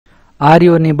Are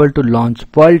you unable to launch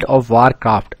World of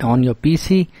Warcraft on your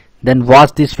PC? Then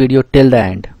watch this video till the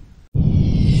end.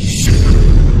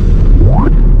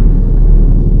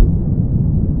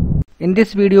 In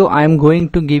this video I am going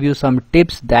to give you some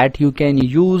tips that you can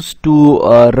use to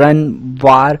run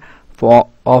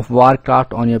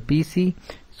Warcraft on your PC.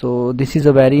 So this is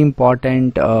a very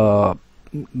important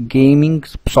gaming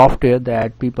software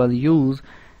that people use,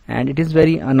 and it is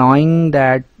very annoying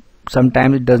that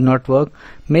sometimes it does not work.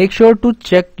 Make sure to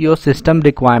check your system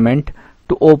requirement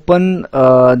to open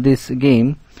this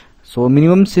game. So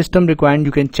minimum system requirement,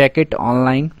 you can check it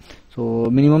online. So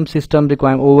minimum system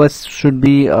requirement OS should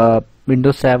be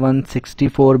Windows 7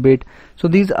 64-bit. So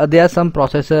there are some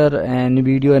processor and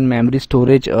video and memory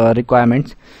storage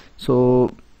requirements.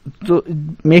 So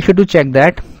make sure to check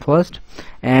that first.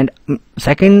 And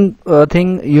second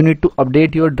thing, you need to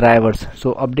update your drivers.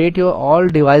 So update your all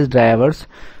device drivers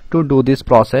to do this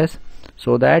process,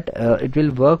 so that it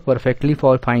will work perfectly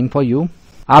fine for you.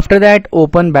 After that,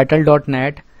 open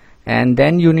battle.net, and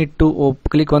then you need to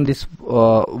click on this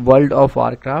World of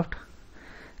Warcraft.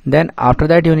 Then after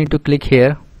that you need to click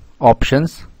here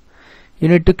options. You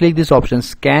need to click this option,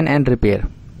 scan and repair.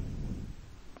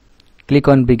 Click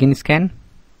on begin scan.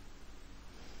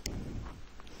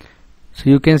 So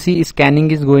you can see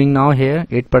scanning is going now here,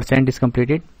 8% is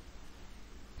completed.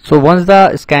 So once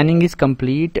the scanning is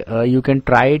complete, you can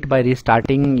try it by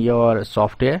restarting your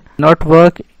software. Not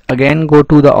work, again go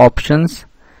to the options,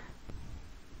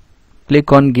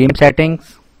 click on game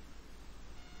settings.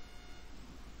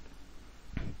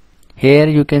 Here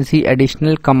you can see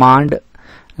additional command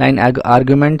line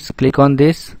arguments. Click on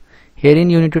this. Herein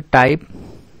you need to type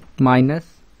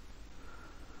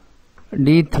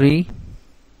 -D3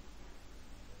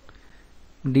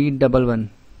 D11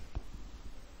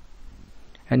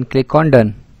 and click on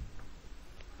done.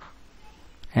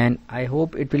 And I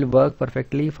hope it will work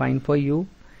perfectly fine for you.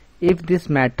 If this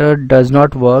method does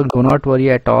not work, do not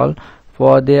worry at all,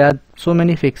 for there are so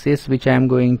many fixes which I am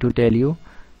going to tell you.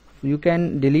 You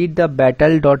can delete the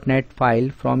battle.net file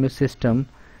from your system.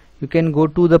 You can go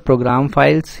to the program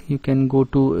files. You can go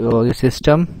to your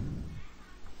system,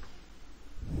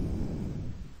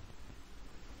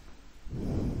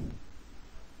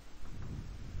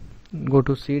 go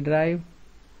to C drive,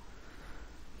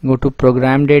 go to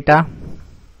program data.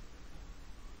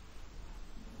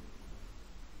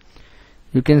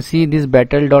 You can see this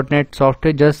battle.net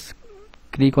software. Just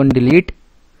click on delete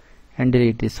and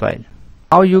delete this file.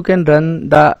 Now you can run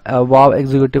the WoW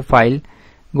executable file.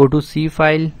 Go to C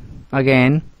file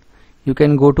again. You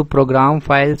can go to program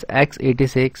files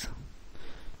x86.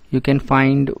 You can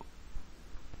find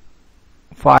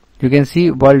file. You can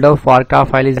see World of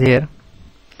Warcraft file is here.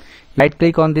 Right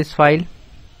click on this file.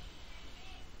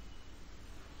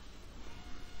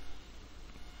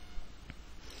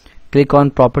 Click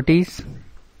on properties.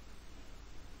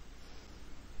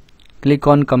 Click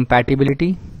on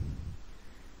compatibility.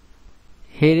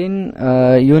 Herein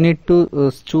you need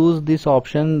to choose this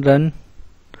option, run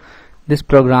this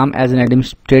program as an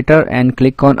administrator, and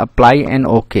click on apply and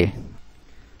OK.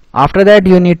 After that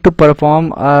you need to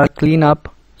perform a cleanup.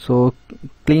 So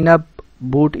cleanup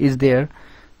boot is there.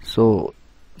 So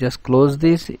just close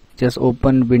this, just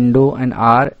open window and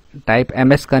R, type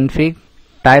msconfig,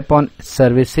 type on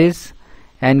services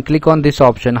and click on this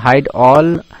option, hide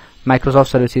all Microsoft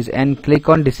services, and click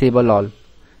on disable all.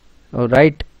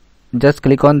 Alright, just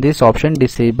click on this option,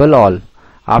 disable all.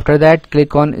 After that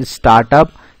click on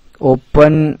startup,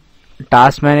 open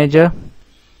task manager,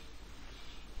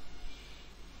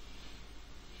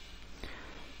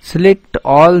 select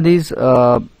all these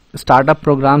startup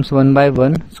programs one by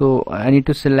one. So I need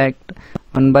to select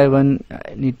one by one.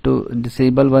 I need to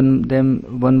disable them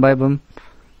one by one.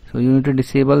 So you need to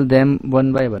disable them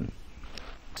one by one.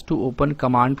 To open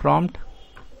command prompt,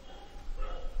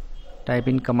 type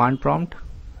in command prompt,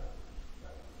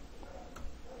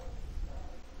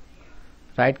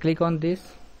 right click on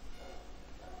this,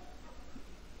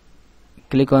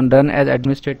 click on run as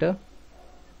administrator.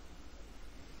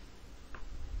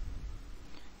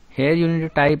 Here you need to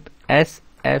type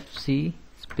sfc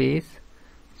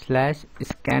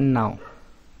 /scan now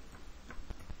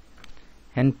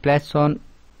and press on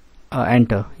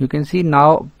enter. You can see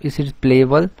now this is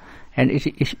playable, and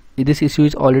this issue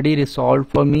is already resolved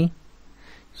for me.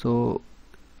 So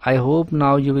I hope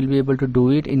now you will be able to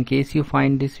do it. In case you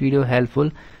find this video helpful,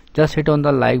 just hit on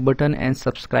the like button and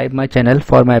subscribe my channel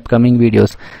for my upcoming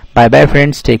videos. Bye bye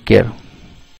friends, take care.